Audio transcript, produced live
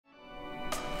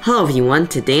Hello everyone,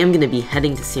 today I'm going to be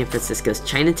heading to San Francisco's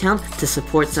Chinatown to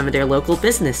support some of their local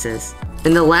businesses.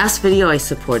 In the last video I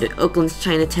supported Oakland's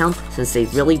Chinatown since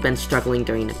they've really been struggling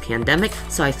during the pandemic,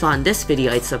 so I thought in this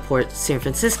video I'd support San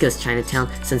Francisco's Chinatown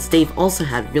since they've also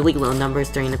had really low numbers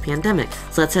during the pandemic.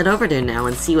 So let's head over there now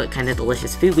and see what kind of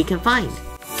delicious food we can find.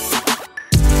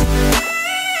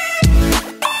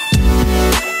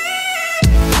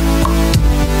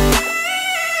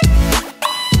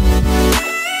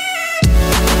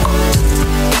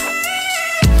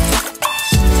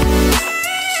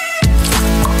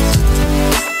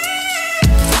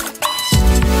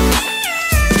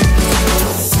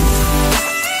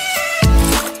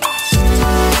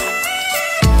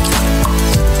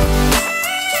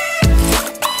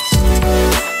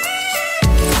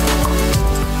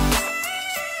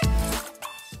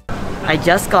 I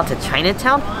just got to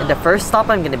Chinatown, and the first stop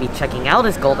I'm going to be checking out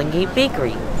is Golden Gate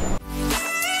Bakery.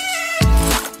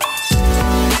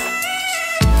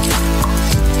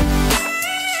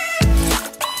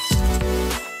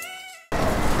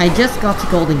 I just got to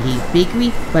Golden Gate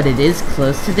Bakery, but it is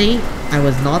closed today. I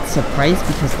was not surprised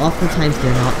because oftentimes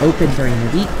they're not open during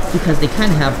the week because they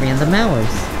kind of have random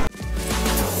hours.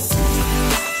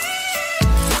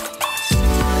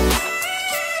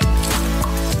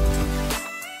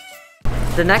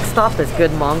 The next stop is Good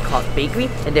Mong Bakery,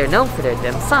 and they're known for their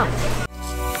dim sum.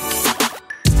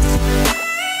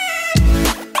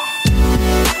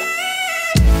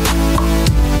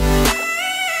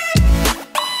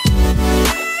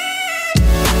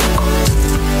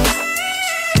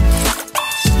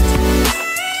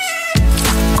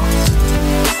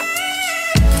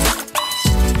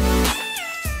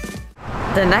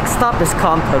 The next stop is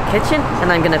Compo Kitchen,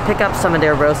 and I'm gonna pick up some of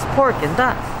their roast pork and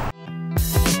duck.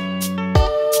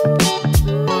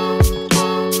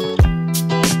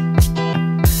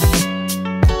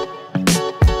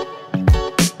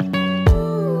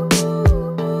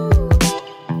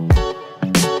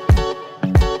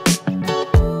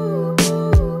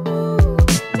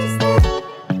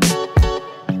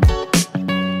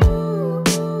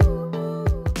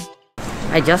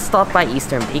 I just stopped by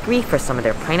Eastern Bakery for some of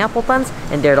their pineapple buns,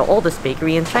 and they're the oldest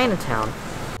bakery in Chinatown.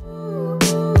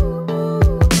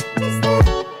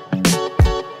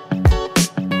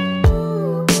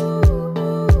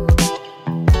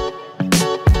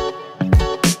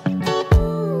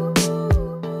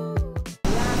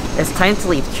 It's time to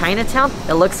leave Chinatown.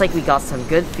 It looks like we got some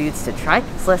good foods to try,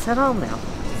 so let's head home now.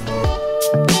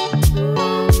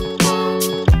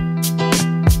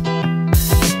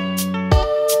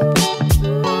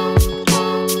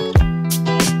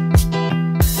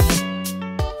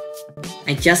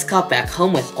 I just got back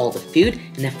home with all the food,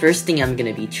 and the first thing I'm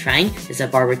gonna be trying is a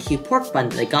barbecue pork bun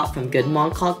that I got from Good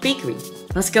Mong Bakery.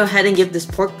 Let's go ahead and give this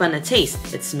pork bun a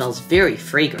taste. It smells very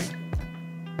fragrant.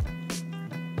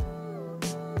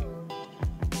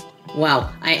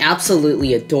 Wow, I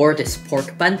absolutely adore this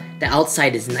pork bun. The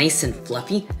outside is nice and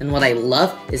fluffy, and what I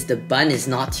love is the bun is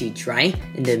not too dry,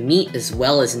 and the meat as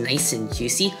well is nice and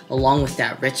juicy, along with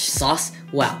that rich sauce.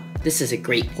 Wow, this is a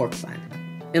great pork bun.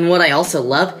 And what I also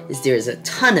love is there's a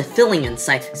ton of filling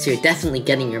inside, so you're definitely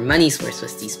getting your money's worth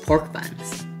with these pork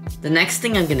buns. The next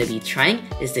thing I'm gonna be trying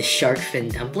is the shark fin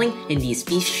dumpling and these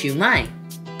beef shumai.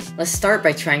 Let's start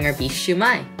by trying our beef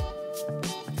shumai.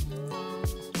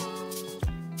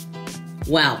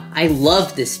 Wow, I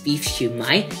love this beef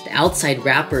shumai. The outside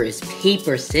wrapper is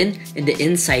paper thin, and the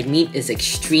inside meat is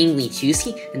extremely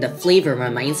juicy, and the flavor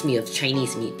reminds me of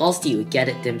Chinese meatballs that you would get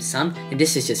at dim sum, and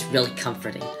this is just really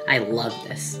comforting. I love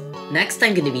this. Next,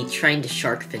 I'm going to be trying the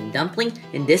shark fin dumpling,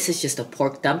 and this is just a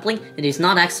pork dumpling, and there's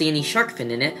not actually any shark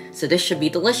fin in it, so this should be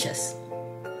delicious.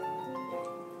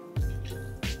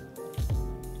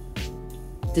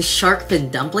 This shark fin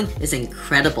dumpling is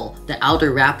incredible. The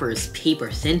outer wrapper is paper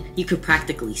thin, you could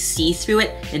practically see through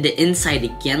it, and the inside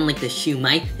again, like the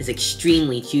shumai, is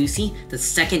extremely juicy. The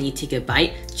second you take a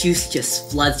bite, juice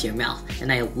just floods your mouth,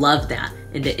 and I love that.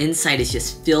 And the inside is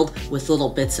just filled with little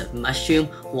bits of mushroom,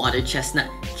 water chestnut,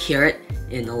 carrot,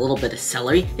 and a little bit of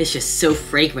celery. It's just so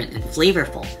fragrant and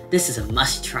flavorful. This is a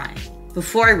must try.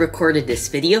 Before I recorded this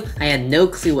video, I had no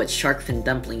clue what shark fin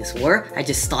dumplings were. I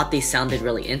just thought they sounded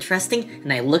really interesting,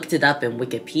 and I looked it up in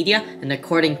Wikipedia, and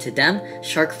according to them,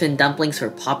 shark fin dumplings were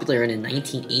popular in the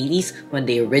 1980s when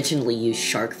they originally used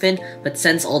shark fin, but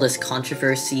since all this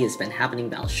controversy has been happening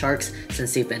about sharks,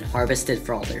 since they've been harvested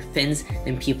for all their fins,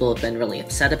 and people have been really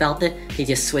upset about it, they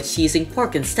just switched to using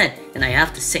pork instead, and I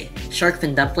have to say, shark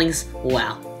fin dumplings,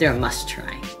 wow, they're a must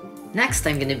try. Next,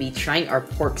 I'm going to be trying our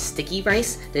pork sticky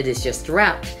rice that is just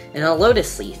wrapped in a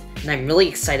lotus leaf, and I'm really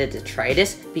excited to try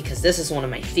this because this is one of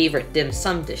my favorite dim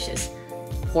sum dishes.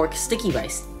 pork sticky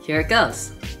rice. Here it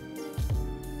goes.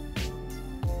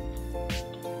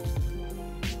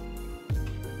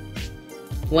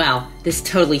 Wow, this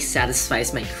totally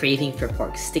satisfies my craving for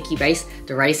pork sticky rice.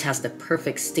 The rice has the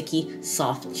perfect sticky,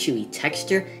 soft, chewy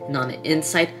texture, and on the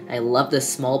inside, I love the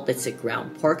small bits of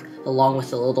ground pork, along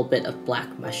with a little bit of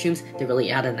black mushrooms that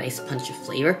really add a nice punch of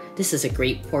flavor. This is a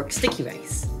great pork sticky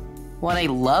rice. What I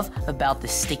love about the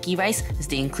sticky rice is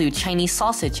they include Chinese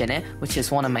sausage in it, which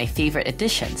is one of my favorite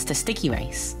additions to sticky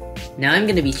rice. Now I'm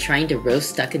going to be trying the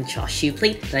roast duck and chashu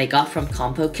plate that I got from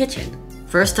Compo Kitchen.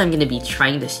 First, I'm going to be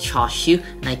trying this chashu,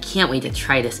 and I can't wait to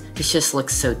try this. This just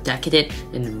looks so decadent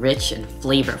and rich and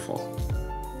flavorful.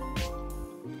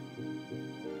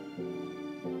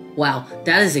 Wow,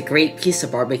 that is a great piece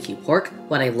of barbecue pork.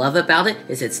 What I love about it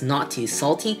is it's not too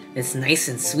salty, it's nice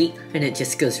and sweet, and it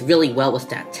just goes really well with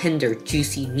that tender,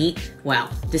 juicy meat. Wow,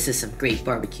 this is some great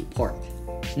barbecue pork.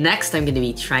 Next, I'm going to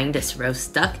be trying this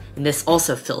roast duck, and this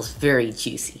also feels very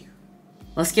juicy.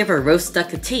 Let's give our roast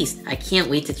duck a taste. I can't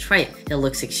wait to try it. It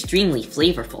looks extremely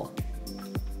flavorful.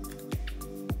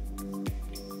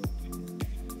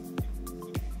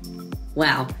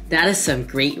 Wow, that is some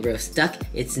great roast duck.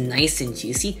 It's nice and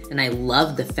juicy, and I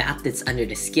love the fat that's under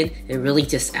the skin. It really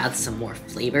just adds some more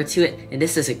flavor to it, and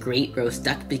this is a great roast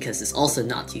duck because it's also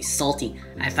not too salty.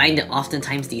 I find that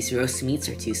oftentimes these roast meats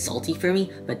are too salty for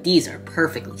me, but these are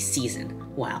perfectly seasoned.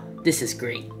 Wow, this is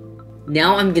great.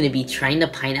 Now I'm going to be trying the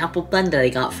pineapple bun that I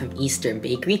got from Eastern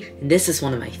Bakery, and this is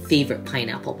one of my favorite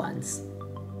pineapple buns.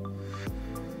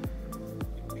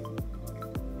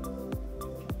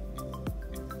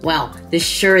 Wow, this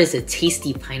sure is a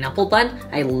tasty pineapple bun.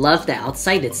 I love the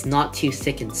outside, it's not too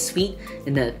thick and sweet,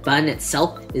 and the bun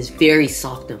itself is very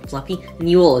soft and fluffy, and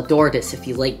you will adore this if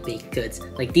you like baked goods.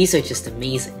 Like, these are just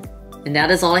amazing. And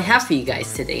that is all I have for you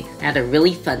guys today. I had a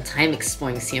really fun time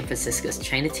exploring San Francisco's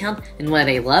Chinatown, and what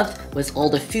I loved was all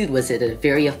the food was at a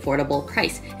very affordable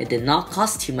price. It did not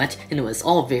cost too much, and it was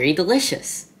all very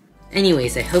delicious.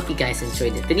 Anyways, I hope you guys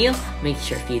enjoyed the video. Make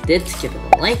sure if you did to give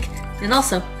it a like, and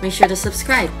also make sure to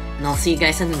subscribe, and I'll see you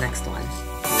guys in the next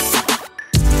one.